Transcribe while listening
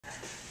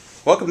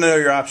Welcome to Know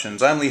Your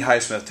Options. I'm Lee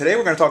Highsmith. Today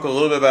we're going to talk a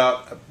little bit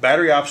about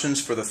battery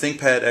options for the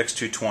ThinkPad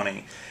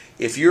X220.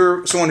 If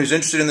you're someone who's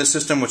interested in this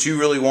system, what you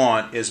really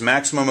want is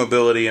maximum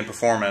mobility and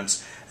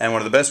performance, and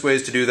one of the best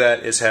ways to do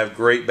that is have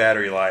great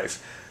battery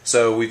life.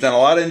 So we've done a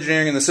lot of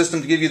engineering in the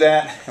system to give you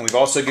that, and we've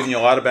also given you a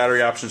lot of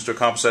battery options to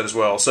accomplish that as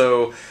well.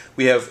 So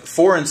we have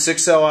 4 and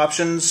 6 cell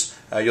options.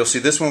 You'll see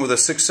this one with a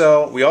 6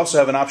 cell. We also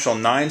have an optional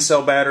 9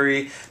 cell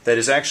battery that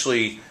is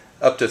actually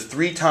up to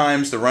 3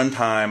 times the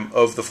runtime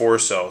of the 4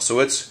 cell.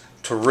 So it's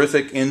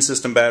terrific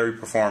in-system battery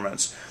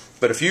performance.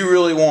 But if you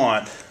really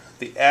want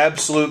the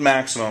absolute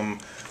maximum,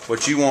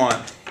 what you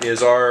want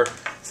is our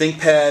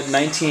ThinkPad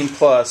 19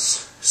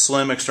 Plus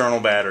slim external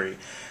battery.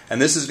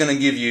 And this is going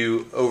to give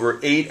you over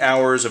 8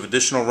 hours of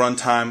additional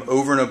runtime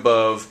over and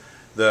above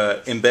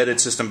the embedded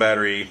system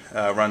battery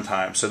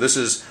runtime. So this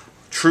is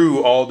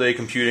true all-day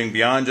computing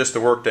beyond just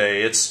the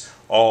workday. It's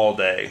all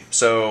day.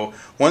 So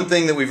one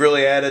thing that we've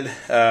really added,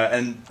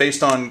 and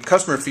based on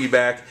customer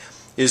feedback,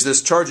 is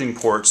this charging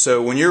port.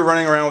 So when you're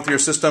running around with your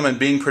system and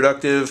being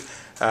productive,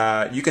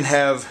 you can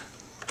have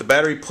the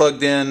battery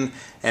plugged in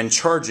and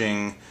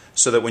charging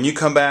so that when you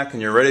come back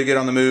and you're ready to get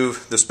on the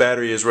move, this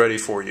battery is ready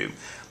for you.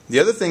 The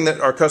other thing that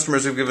our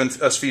customers have given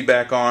us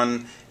feedback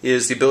on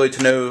is the ability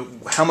to know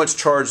how much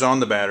charge is on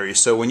the battery.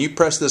 So when you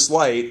press this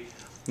light,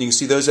 you can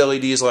see those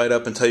LEDs light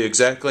up and tell you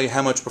exactly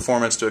how much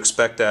performance to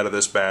expect out of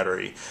this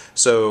battery.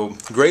 So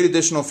great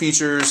additional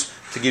features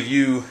to give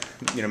you,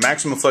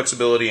 maximum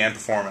flexibility and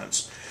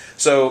performance.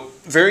 So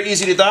very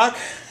easy to dock.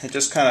 It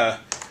just kind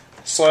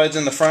of slides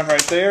in the front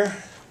right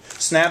there,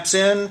 snaps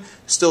in,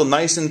 still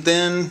nice and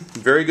thin,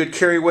 very good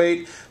carry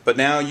weight, but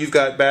now you've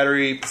got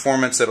battery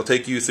performance that'll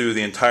take you through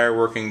the entire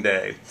working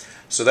day.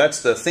 So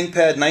that's the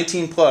ThinkPad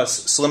 19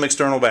 Plus slim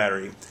external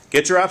battery.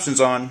 Get your options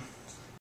on.